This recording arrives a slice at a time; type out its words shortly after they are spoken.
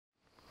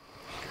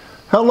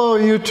Hello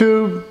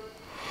YouTube.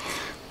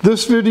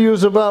 This video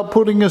is about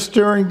putting a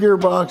steering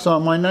gearbox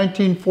on my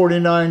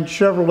 1949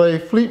 Chevrolet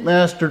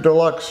Fleetmaster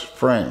Deluxe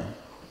frame.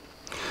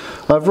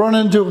 I've run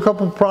into a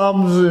couple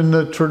problems in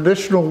the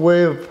traditional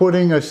way of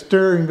putting a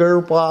steering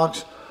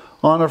gearbox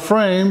on a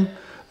frame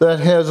that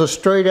has a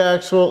straight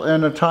axle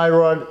and a tie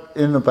rod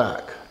in the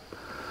back.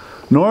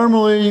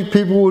 Normally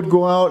people would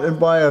go out and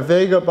buy a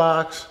Vega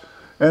box,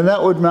 and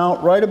that would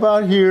mount right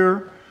about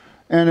here,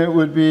 and it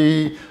would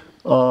be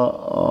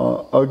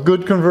a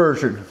good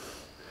conversion.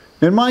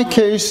 In my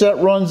case, that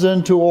runs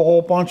into a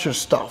whole bunch of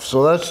stuff,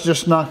 so that's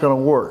just not going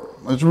to work.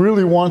 It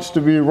really wants to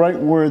be right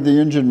where the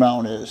engine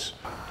mount is.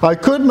 I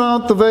could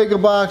mount the Vega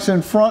box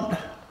in front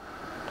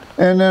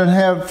and then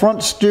have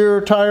front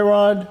steer tie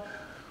rod.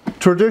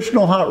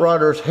 Traditional hot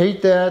rodders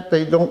hate that.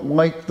 They don't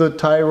like the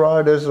tie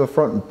rod as a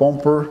front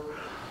bumper.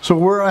 So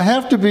where I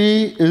have to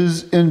be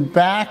is in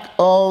back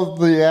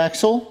of the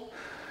axle.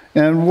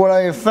 And what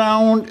I have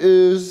found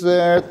is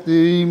that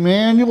the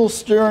manual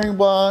steering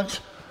box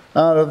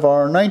out of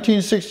our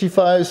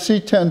 1965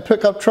 C10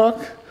 pickup truck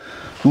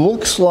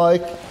looks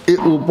like it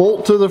will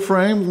bolt to the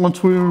frame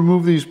once we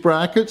remove these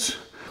brackets.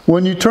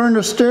 When you turn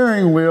the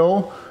steering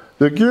wheel,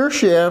 the gear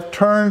shaft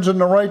turns in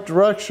the right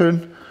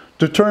direction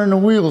to turn the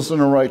wheels in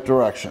the right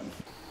direction.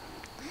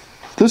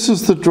 This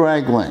is the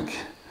drag link.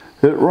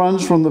 It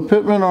runs from the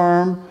Pitman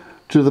arm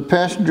to the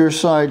passenger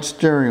side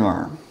steering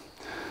arm.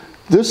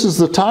 This is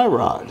the tie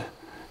rod.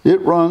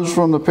 It runs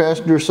from the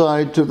passenger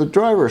side to the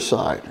driver's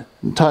side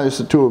and ties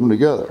the two of them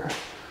together.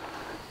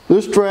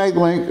 This drag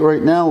link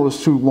right now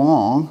is too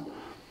long.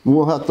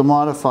 We'll have to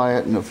modify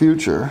it in the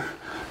future.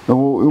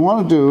 And what we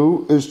want to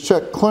do is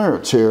check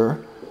clearance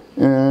here.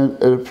 And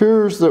it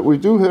appears that we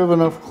do have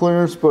enough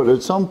clearance, but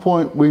at some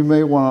point we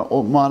may want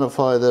to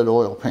modify that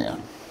oil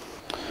pan.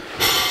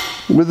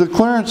 With the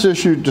clearance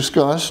issue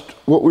discussed,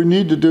 what we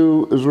need to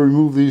do is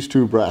remove these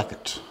two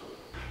brackets.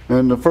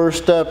 And the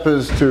first step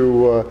is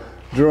to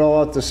drill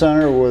out the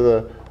center with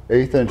an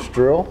 1/8 inch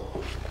drill.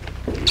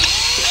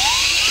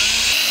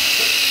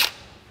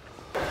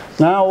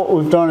 Now what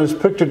we've done is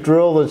picked a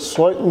drill that's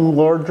slightly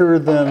larger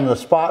than the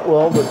spot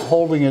weld that's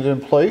holding it in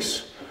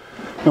place.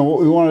 And what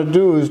we want to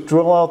do is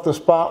drill out the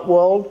spot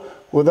weld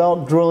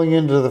without drilling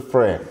into the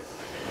frame.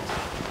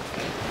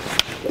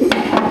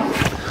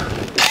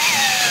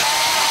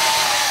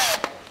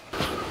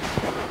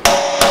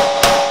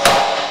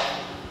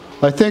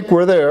 I think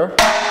we're there.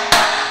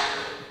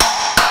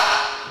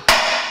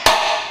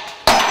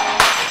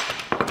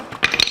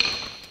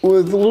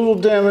 With little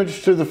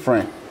damage to the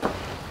frame.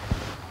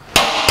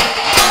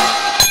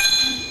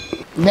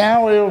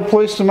 Now we have a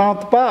place to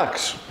mount the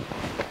box.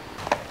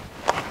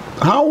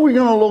 How are we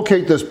going to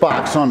locate this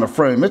box on the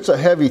frame? It's a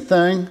heavy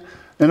thing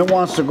and it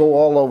wants to go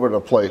all over the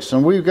place,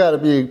 and we've got to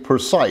be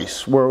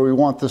precise where we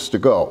want this to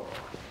go.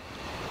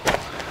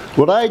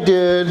 What I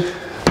did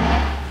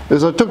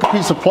is I took a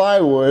piece of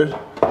plywood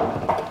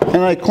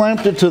and I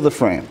clamped it to the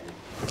frame.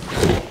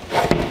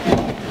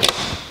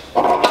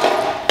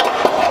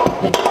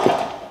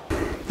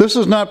 This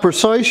is not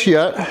precise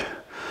yet,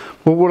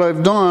 but what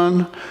I've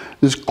done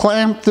is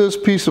clamp this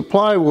piece of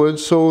plywood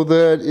so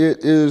that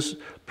it is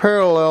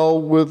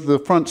parallel with the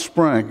front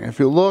spring. If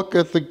you look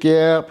at the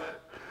gap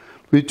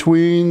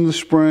between the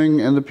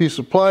spring and the piece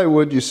of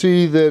plywood, you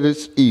see that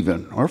it's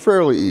even, or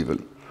fairly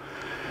even.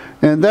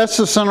 And that's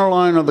the center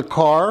line of the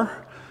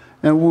car,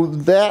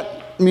 and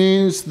that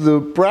means the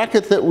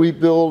bracket that we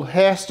build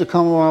has to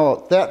come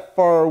out that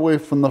far away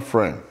from the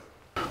frame.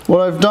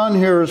 What I've done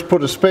here is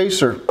put a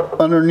spacer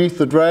underneath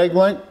the drag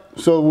link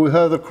so we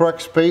have the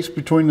correct space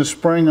between the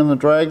spring and the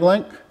drag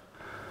link.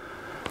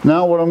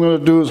 Now what I'm going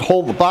to do is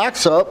hold the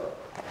box up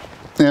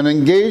and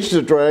engage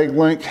the drag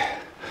link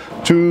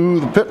to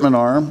the Pitman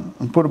arm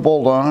and put a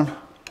bolt on.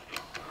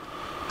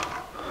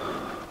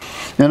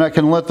 And I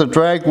can let the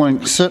drag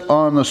link sit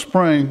on the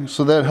spring,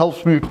 so that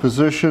helps me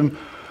position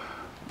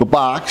the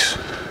box.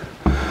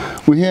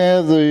 We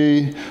have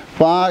the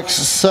box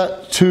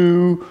set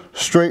to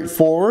straight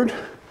forward,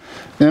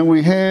 and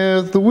we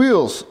have the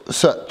wheels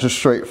set to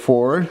straight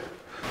forward.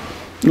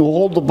 We'll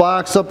hold the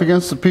box up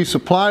against a piece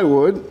of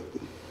plywood,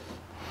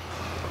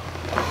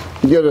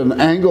 get an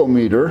angle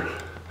meter,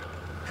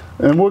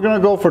 and we're going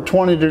to go for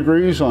 20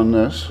 degrees on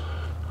this.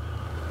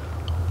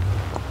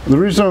 The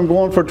reason I'm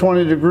going for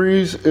 20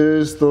 degrees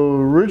is the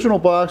original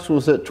box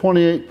was at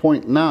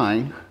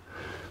 28.9,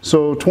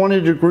 so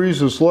 20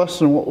 degrees is less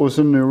than what was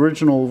in the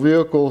original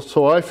vehicle,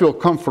 so I feel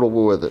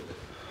comfortable with it.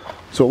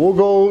 So we'll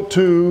go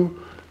to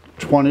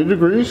 20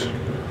 degrees.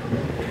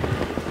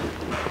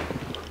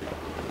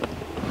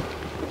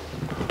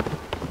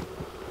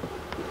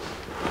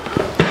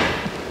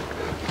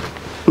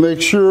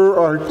 Make sure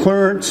our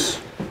clearance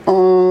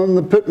on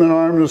the Pitman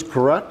arm is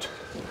correct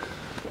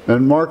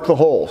and mark the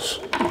holes.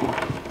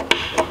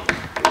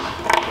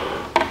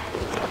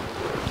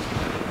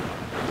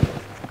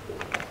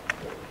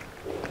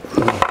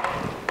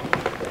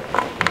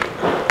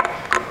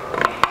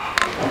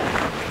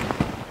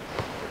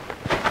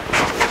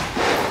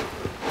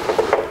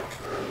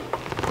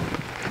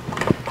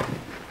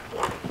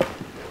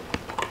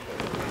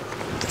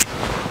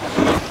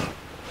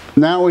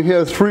 Now we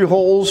have 3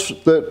 holes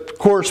that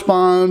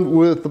correspond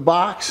with the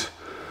box.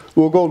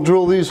 We'll go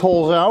drill these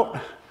holes out,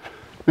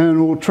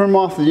 and we'll trim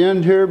off the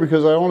end here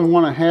because I only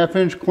want a 1/2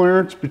 inch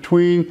clearance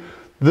between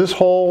this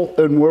hole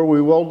and where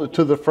we weld it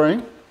to the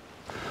frame.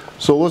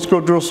 So let's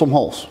go drill some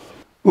holes.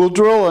 We'll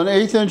drill an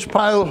 1/8 inch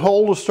pilot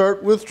hole to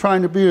start with,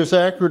 trying to be as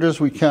accurate as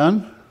we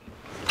can.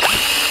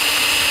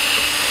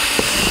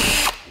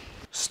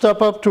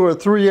 Step up to a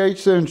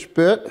 3/8 inch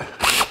bit.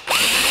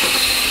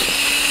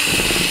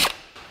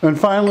 And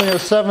finally a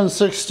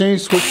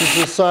 7/16, which is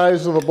the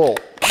size of the bolt.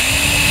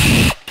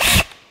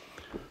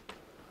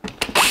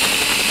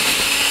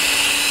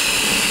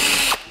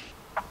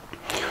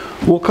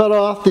 We'll cut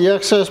off the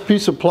excess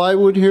piece of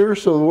plywood here,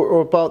 so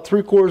we're about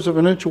 3/4 of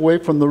an inch away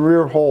from the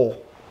rear hole.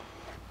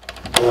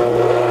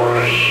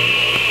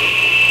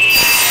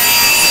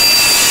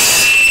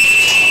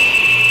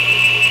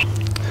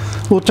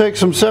 We'll take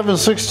some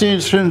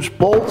 7/16 inch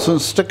bolts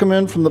and stick them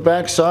in from the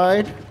back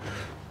side.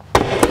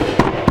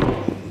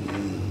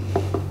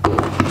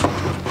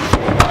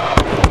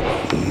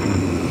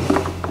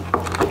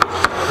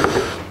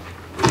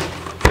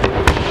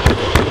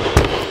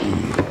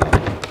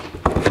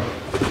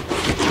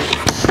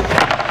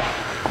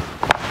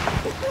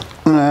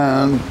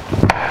 And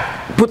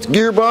put the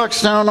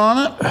gearbox down on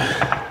it.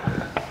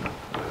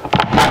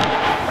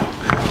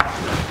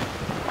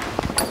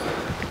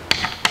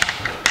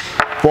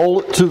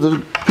 Bolt it to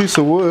the piece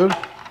of wood.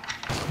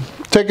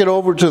 Take it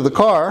over to the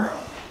car.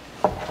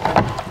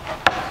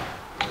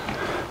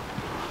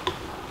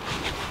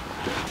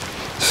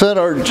 Set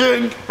our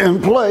jig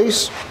in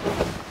place.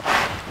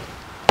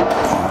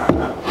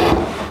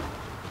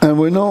 And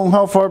we know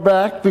how far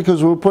back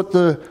because we'll put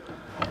the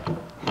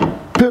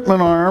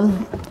Pitman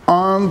arm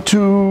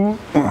onto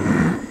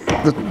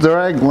the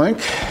drag link.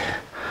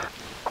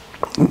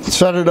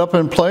 Set it up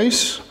in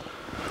place.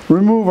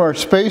 Remove our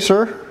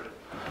spacer.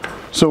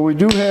 So we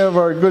do have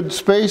our good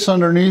space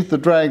underneath the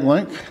drag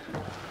link.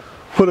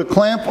 Put a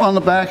clamp on the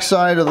back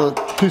side of the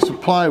piece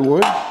of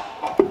plywood.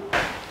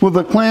 With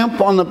a clamp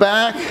on the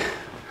back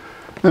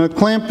and a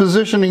clamp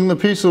positioning the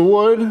piece of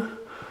wood,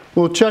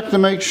 we'll check to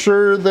make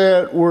sure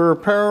that we're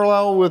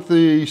parallel with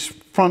the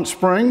front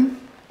spring.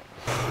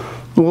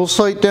 We'll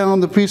sight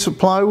down the piece of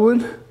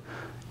plywood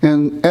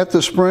and at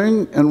the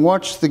spring and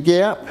watch the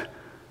gap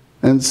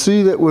and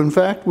see that in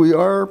fact we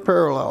are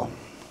parallel.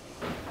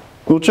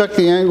 We'll check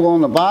the angle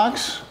on the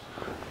box,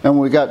 and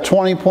we got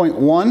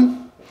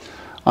 20.1.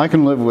 I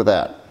can live with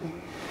that.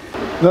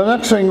 The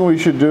next thing we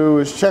should do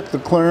is check the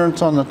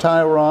clearance on the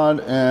tie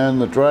rod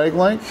and the drag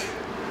link.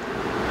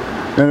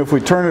 And if we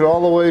turn it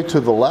all the way to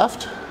the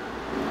left,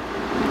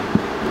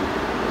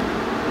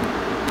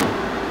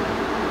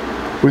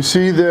 we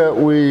see that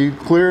we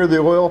clear the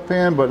oil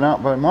pan, but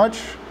not by much.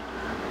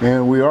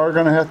 And we are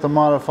going to have to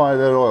modify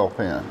that oil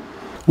pan.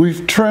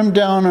 We've trimmed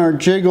down our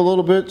jig a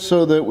little bit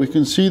so that we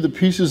can see the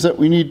pieces that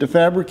we need to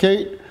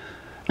fabricate.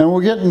 And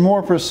we're getting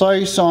more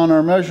precise on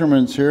our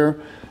measurements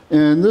here.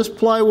 And this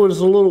plywood is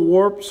a little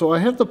warped, so I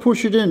have to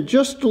push it in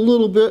just a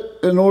little bit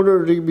in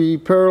order to be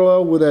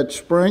parallel with that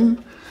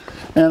spring.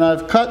 And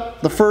I've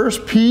cut the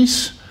first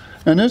piece,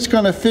 and it's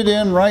going to fit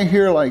in right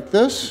here like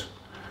this.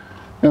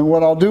 And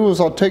what I'll do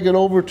is I'll take it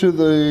over to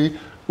the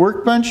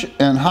workbench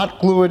and hot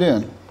glue it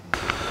in.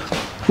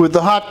 With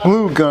the hot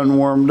glue gun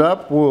warmed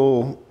up,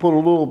 we'll put a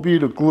little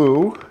bead of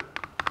glue.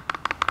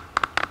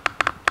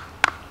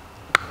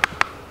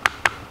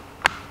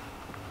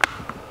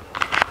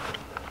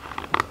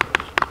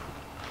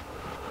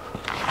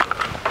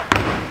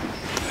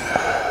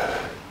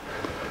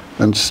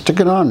 And stick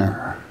it on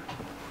there.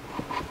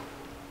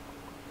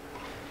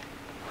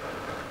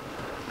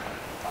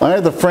 I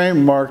have the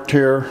frame marked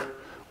here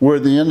where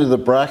the end of the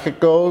bracket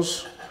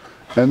goes,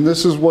 and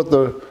this is what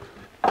the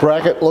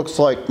bracket looks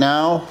like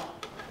now.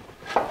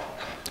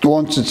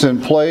 Once it's in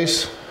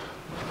place,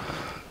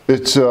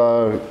 it's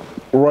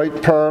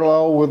right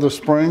parallel with the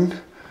spring,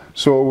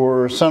 so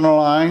we're center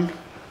line.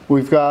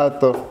 We've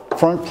got the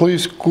front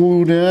piece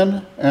glued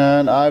in,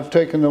 and I've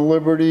taken the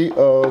liberty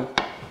of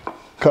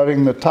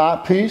cutting the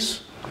top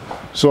piece.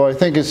 So I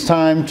think it's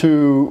time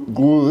to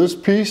glue this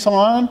piece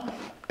on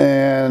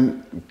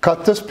and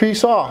cut this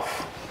piece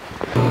off.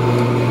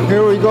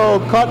 Here we go,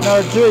 cutting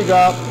our jig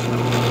up.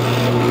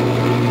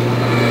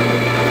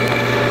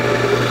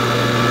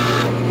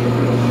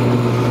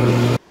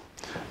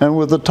 And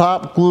with the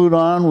top glued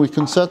on, we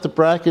can set the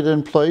bracket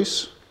in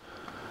place.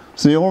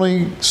 So the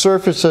only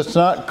surface that's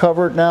not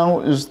covered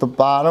now is the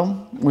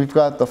bottom. We've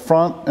got the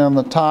front and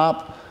the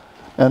top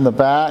and the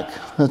back.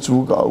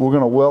 We're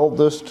going to weld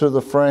this to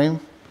the frame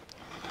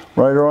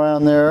right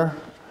around there.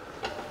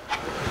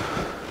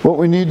 What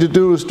we need to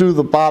do is do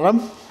the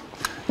bottom.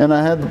 And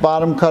I had the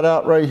bottom cut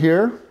out right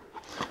here.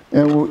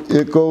 And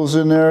it goes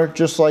in there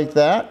just like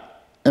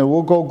that. And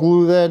we'll go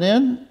glue that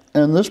in,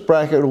 and this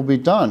bracket will be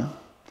done.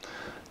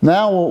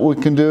 Now what we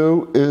can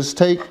do is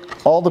take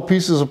all the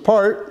pieces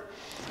apart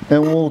and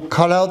we'll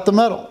cut out the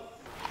metal.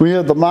 We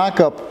have the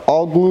mock-up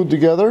all glued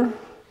together.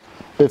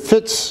 It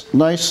fits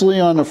nicely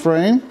on the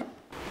frame.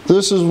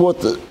 This is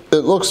what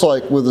it looks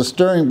like with the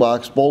steering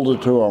box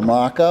bolted to our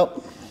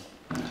mock-up.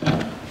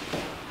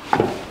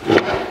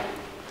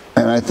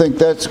 And I think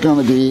that's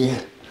going to be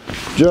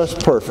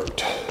just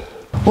perfect.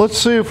 Let's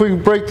see if we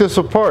can break this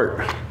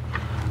apart.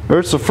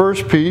 There's the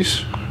first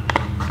piece.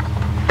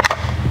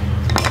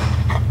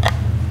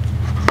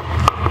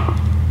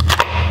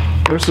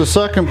 There's the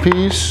second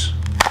piece.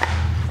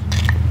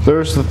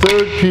 There's the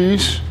third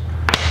piece.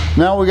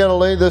 Now we got to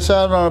lay this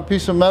out on a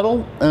piece of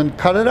metal and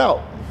cut it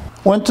out.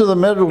 Went to the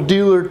metal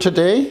dealer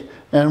today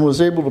and was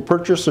able to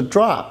purchase a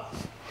drop.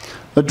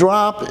 A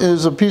drop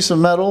is a piece of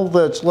metal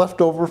that's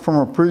left over from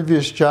a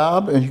previous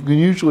job, and you can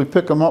usually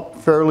pick them up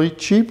fairly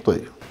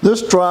cheaply.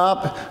 This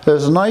drop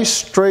has nice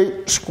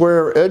straight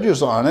square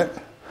edges on it,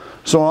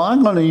 so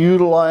I'm going to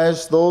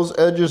utilize those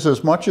edges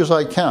as much as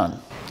I can.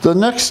 The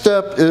next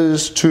step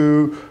is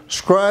to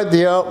scribe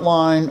the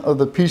outline of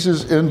the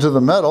pieces into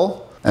the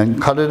metal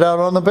and cut it out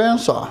on the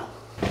bandsaw.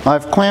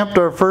 I've clamped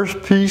our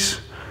first piece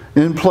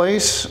in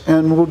place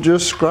and we'll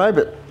just scribe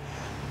it.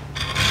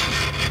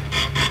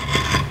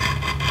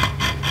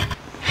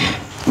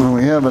 And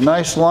we have a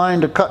nice line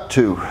to cut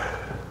to.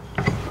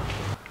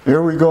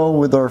 Here we go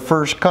with our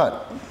first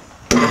cut.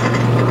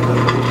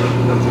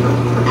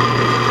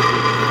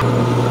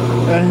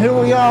 And here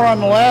we are on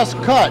the last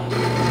cut.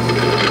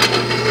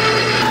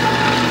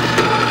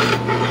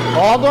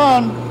 All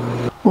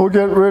done. We'll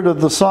get rid of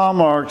the saw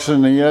marks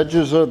in the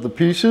edges of the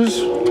pieces.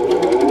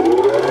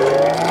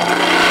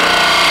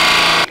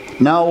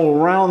 Now we'll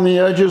round the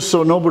edges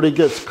so nobody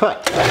gets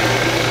cut.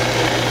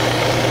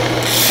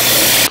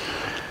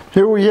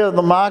 Here we have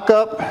the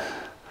mock-up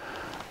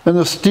and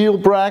the steel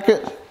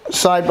bracket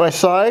side by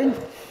side.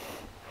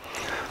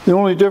 The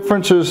only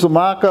difference is the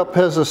mock-up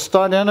has a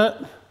stud in it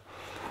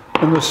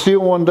and the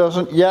steel one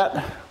doesn't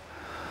yet.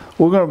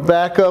 We're going to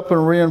back up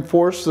and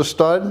reinforce the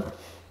stud.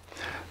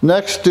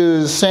 Next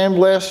is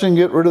sandblasting,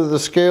 get rid of the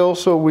scale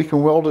so we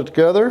can weld it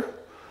together.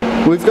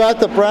 We've got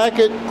the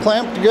bracket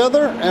clamped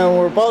together and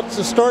we're about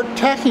to start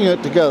tacking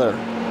it together.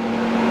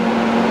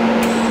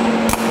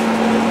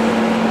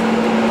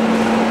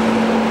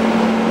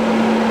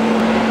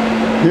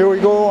 Here we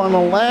go on the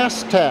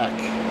last tack.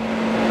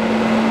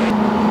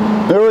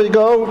 There we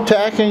go,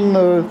 tacking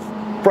the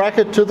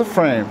bracket to the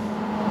frame.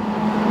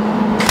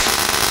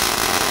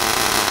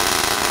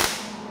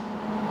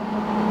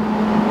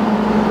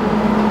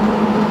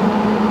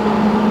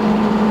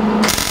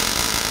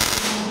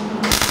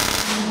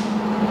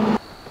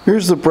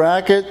 Here's the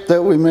bracket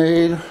that we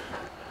made,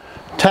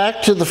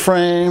 tacked to the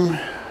frame,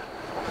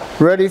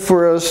 ready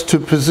for us to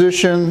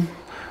position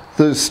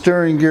the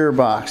steering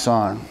gearbox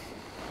on.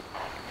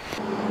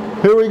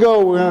 Here we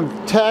go, we're going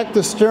to tack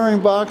the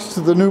steering box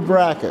to the new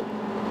bracket.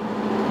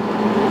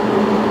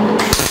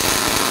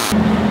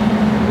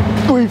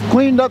 We've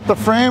cleaned up the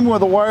frame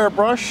with a wire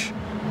brush,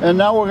 and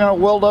now we're going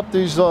to weld up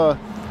these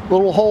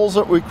little holes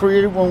that we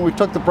created when we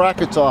took the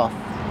brackets off.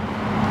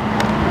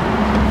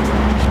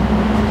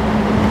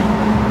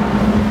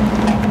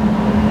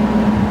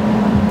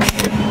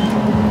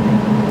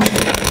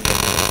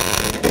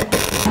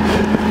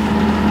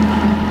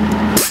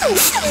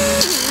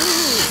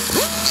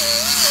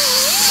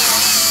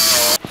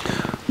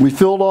 We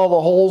filled all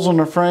the holes in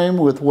the frame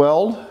with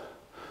weld.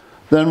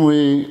 Then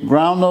we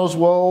ground those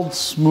welds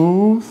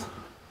smooth.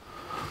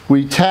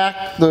 We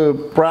tacked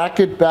the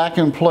bracket back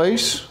in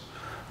place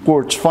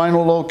for its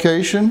final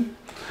location.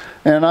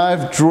 And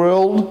I've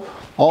drilled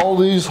all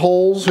these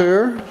holes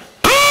here.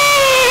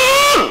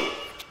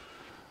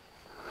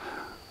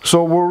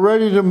 So we're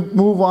ready to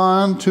move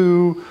on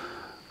to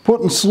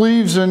putting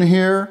sleeves in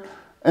here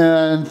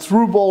and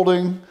through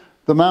bolting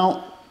the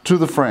mount to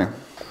the frame.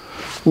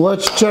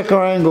 Let's check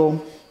our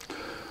angle.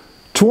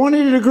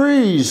 20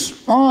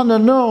 degrees on the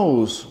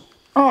nose.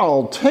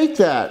 I'll take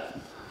that.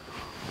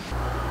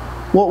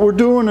 What we're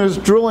doing is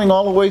drilling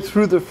all the way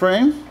through the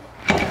frame.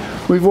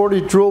 We've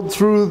already drilled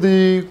through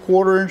the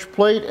 1/4"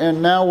 plate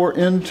and now we're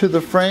into the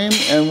frame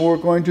and we're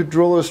going to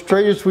drill as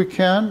straight as we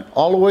can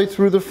all the way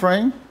through the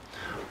frame.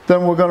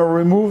 Then we're going to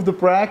remove the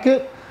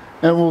bracket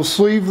and we'll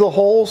sleeve the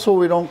hole so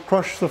we don't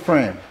crush the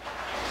frame.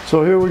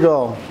 So here we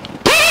go.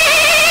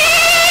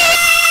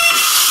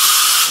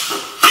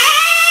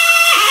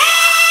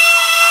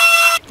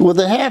 With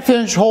a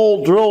 1/2"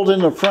 hole drilled in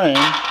the frame,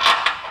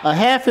 a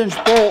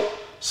 1/2" bolt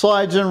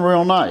slides in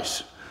real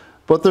nice.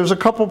 But there's a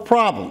couple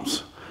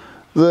problems.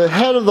 The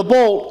head of the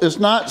bolt is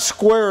not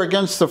square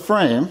against the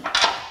frame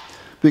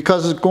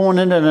because it's going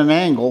in at an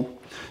angle.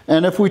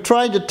 And if we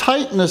tried to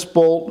tighten this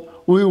bolt,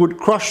 we would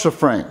crush the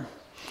frame.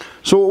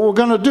 So what we're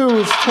going to do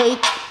is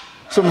take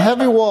some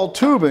heavy wall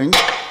tubing,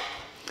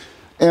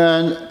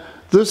 and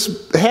this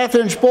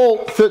 1/2"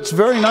 bolt fits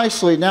very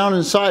nicely down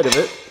inside of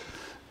it.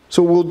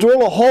 So we'll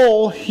drill a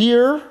hole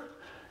here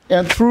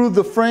and through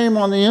the frame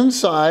on the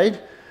inside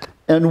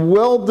and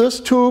weld this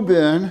tube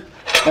in,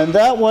 and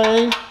that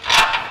way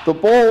the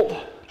bolt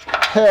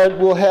head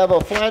will have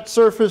a flat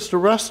surface to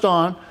rest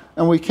on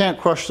and we can't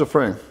crush the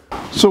frame.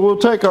 So we'll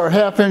take our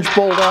 1/2"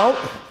 bolt out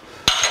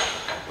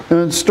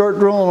and start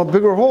drilling a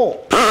bigger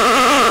hole.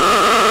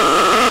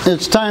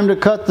 It's time to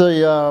cut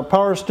the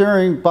power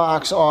steering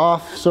box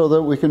off so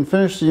that we can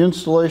finish the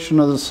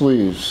installation of the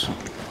sleeves.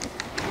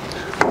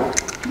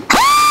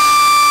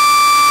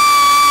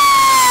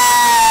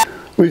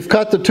 We've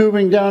cut the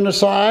tubing down to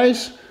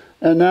size,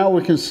 and now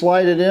we can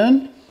slide it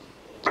in.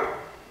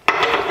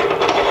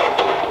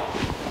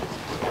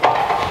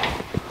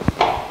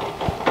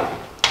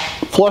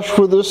 Flush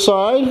with this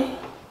side.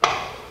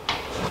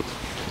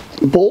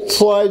 Bolt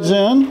slides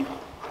in.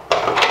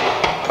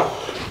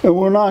 And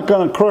we're not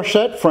going to crush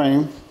that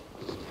frame.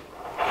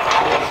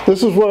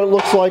 This is what it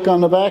looks like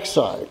on the back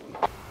side.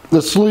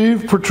 The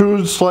sleeve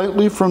protrudes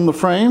slightly from the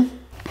frame.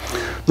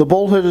 The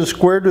bolt head is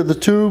square to the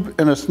tube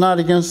and it's not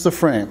against the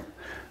frame.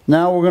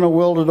 Now we're going to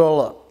weld it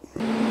all up.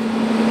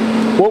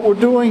 What we're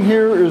doing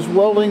here is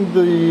welding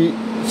the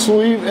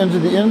sleeve into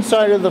the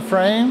inside of the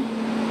frame.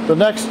 The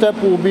next step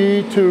will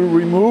be to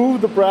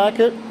remove the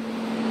bracket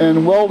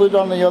and weld it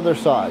on the other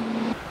side.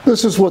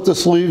 This is what the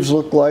sleeves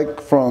look like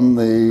from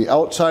the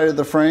outside of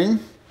the frame.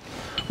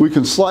 We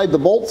can slide the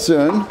bolts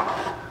in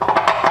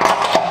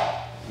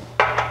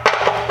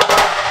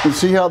and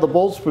see how the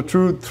bolts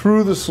protrude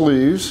through the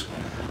sleeves,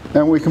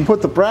 and we can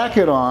put the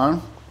bracket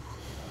on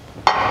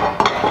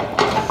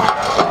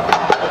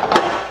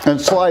and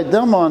slide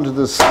them onto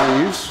the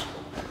sleeves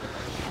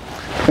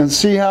and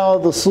see how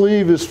the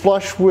sleeve is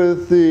flush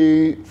with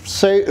the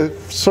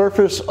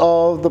surface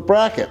of the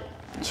bracket.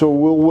 So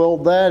we'll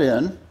weld that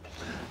in.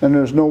 And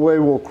there's no way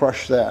we'll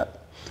crush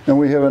that. And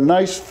we have a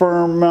nice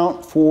firm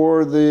mount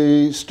for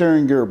the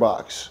steering gear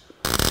box.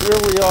 Here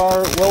we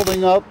are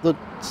welding up the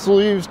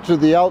sleeves to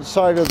the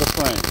outside of the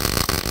frame.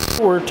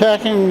 We're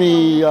tacking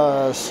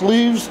the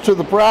sleeves to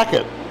the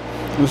bracket.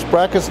 This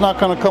bracket's not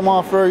going to come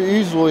off very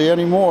easily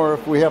anymore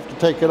if we have to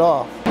take it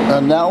off.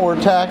 And now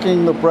we're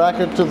tacking the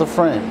bracket to the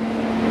frame.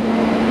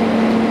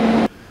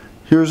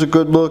 Here's a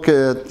good look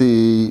at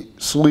the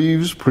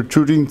sleeves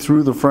protruding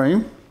through the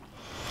frame.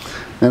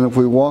 And if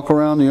we walk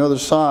around the other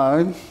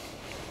side,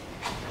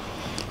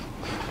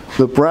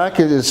 the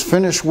bracket is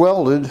finished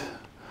welded,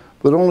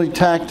 but only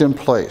tacked in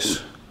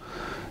place.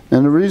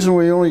 And the reason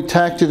we only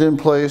tacked it in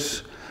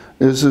place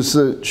is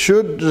that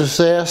should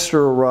disaster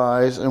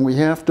arise and we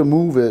have to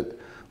move it,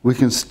 we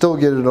can still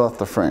get it off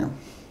the frame.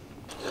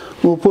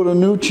 We'll put a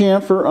new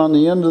chamfer on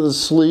the end of the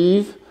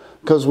sleeve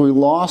because we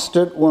lost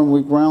it when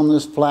we ground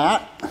this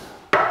flat.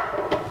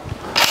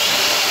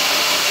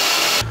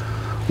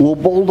 We'll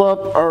bolt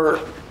up our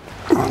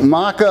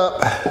mock-up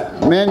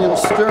manual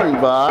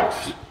steering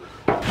box,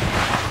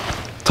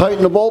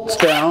 tighten the bolts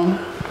down,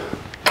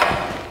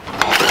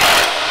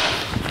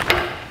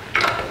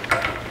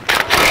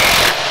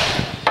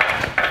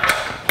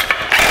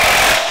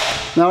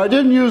 now I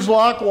didn't use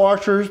lock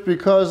washers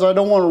because I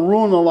don't want to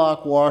ruin the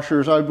lock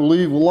washers. I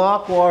believe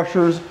lock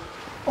washers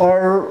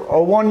are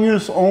a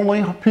one-use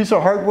only piece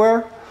of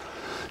hardware.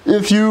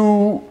 If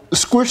you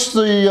squish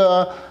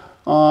the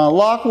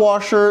lock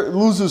washer, it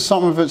loses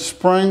some of its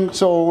spring,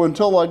 so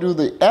until I do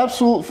the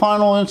absolute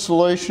final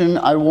installation,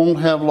 I won't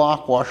have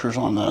lock washers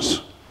on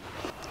this.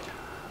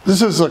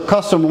 This is a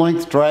custom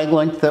length drag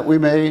link that we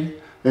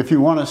made. If you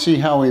want to see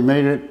how we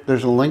made it,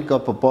 there's a link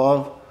up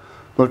above.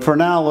 But for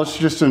now, let's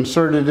just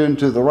insert it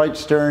into the right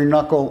steering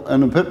knuckle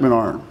and the Pitman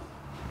arm.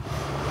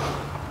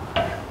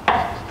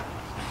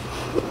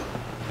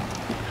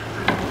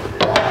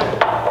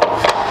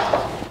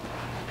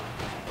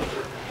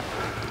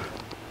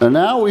 And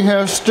now we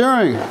have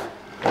steering.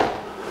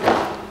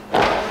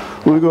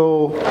 We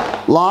go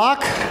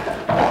lock,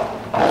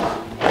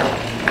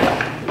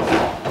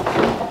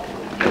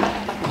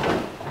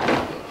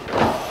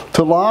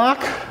 to lock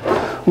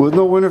with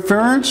no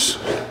interference.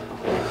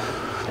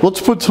 Let's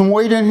put some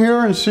weight in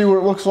here and see what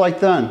it looks like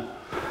then.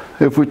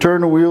 If we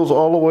turn the wheels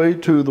all the way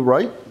to the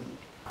right,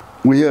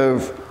 we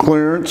have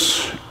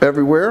clearance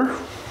everywhere.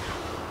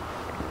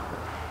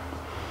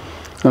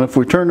 And if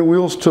we turn the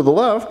wheels to the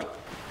left,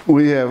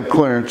 we have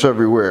clearance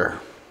everywhere.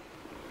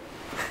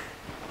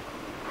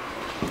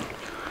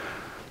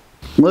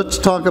 Let's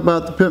talk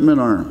about the Pitman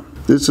arm.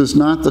 This is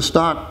not the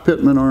stock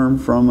Pitman arm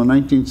from a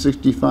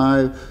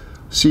 1965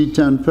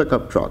 C10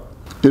 pickup truck.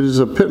 It is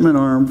a Pitman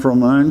arm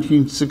from a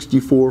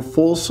 1964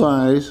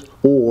 full-size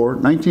or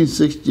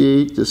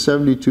 1968 to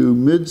 72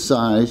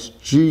 mid-size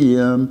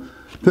GM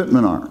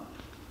Pitman arm.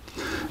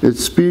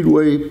 It's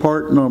Speedway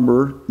part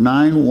number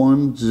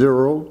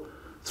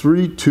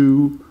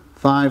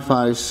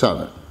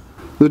 91032557.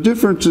 The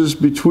differences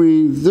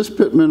between this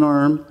Pitman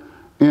arm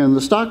and the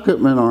stock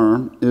Pitman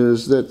arm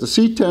is that the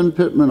C10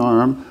 Pitman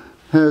arm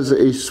has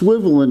a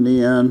swivel in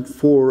the end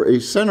for a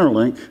center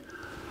link,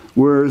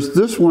 whereas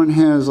this one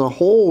has a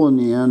hole in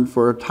the end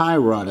for a tie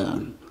rod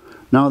end.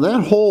 Now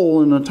that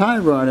hole in the tie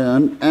rod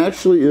end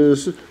actually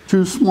is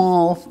too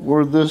small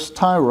for this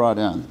tie rod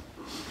end.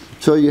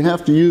 So you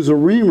have to use a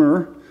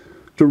reamer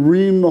to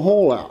ream the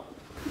hole out.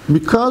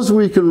 Because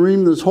we can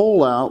ream this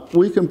hole out,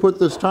 we can put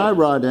this tie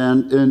rod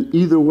end in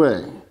either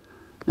way.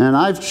 And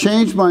I've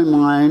changed my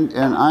mind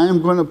and I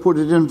am going to put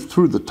it in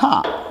through the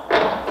top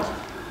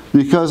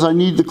because I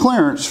need the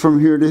clearance from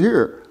here to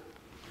here.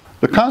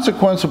 The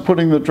consequence of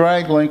putting the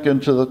drag link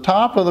into the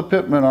top of the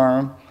Pitman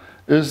arm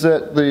is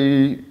that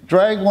the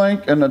drag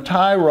link and the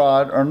tie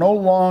rod are no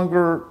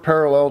longer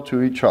parallel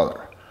to each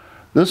other.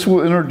 This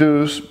will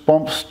introduce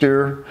bump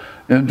steer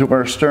into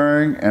our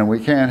steering, and we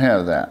can't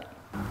have that.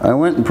 I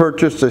went and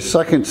purchased a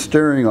second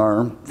steering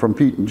arm from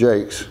Pete and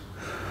Jake's.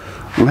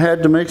 We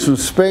had to make some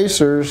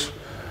spacers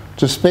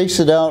to space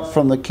it out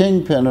from the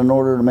kingpin in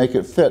order to make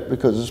it fit,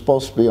 because it's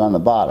supposed to be on the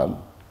bottom.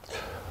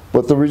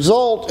 But the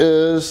result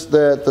is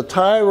that the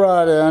tie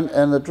rod end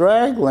and the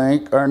drag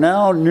link are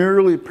now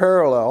nearly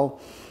parallel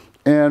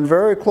and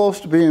very close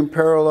to being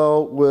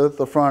parallel with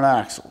the front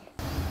axle.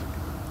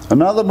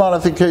 Another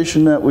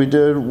modification that we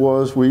did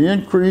was we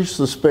increased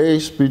the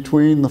space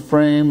between the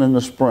frame and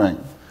the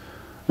spring.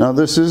 Now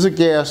this is a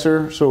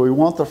gasser, so we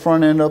want the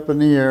front end up in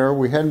the air.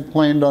 We hadn't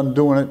planned on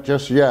doing it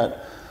just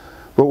yet,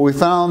 but we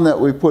found that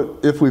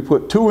if we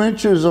put 2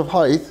 inches of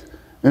height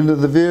into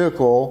the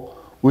vehicle,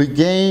 we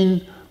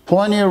gain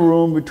plenty of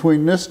room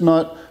between this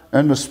nut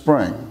and the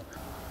spring.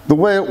 The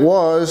way it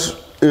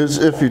was is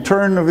if you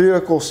turn the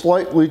vehicle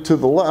slightly to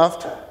the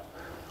left,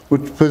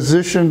 which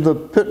positioned the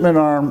Pitman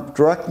arm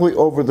directly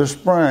over the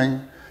spring,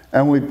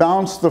 and we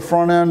bounced the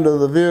front end of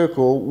the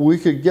vehicle, we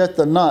could get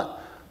the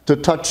nut to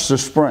touch the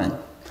spring.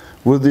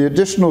 With the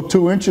additional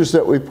 2 inches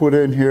that we put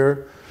in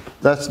here,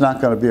 that's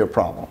not going to be a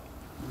problem.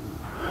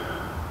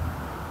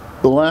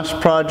 The last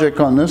project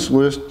on this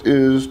list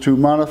is to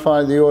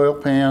modify the oil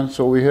pan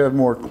so we have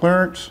more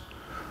clearance.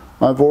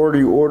 I've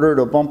already ordered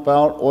a bump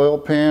out oil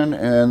pan,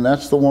 and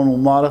that's the one we'll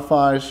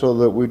modify so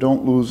that we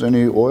don't lose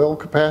any oil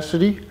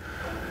capacity.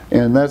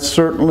 And that's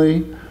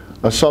certainly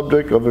a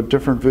subject of a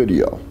different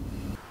video.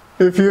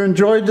 If you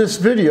enjoyed this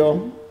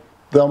video,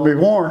 there'll be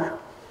more.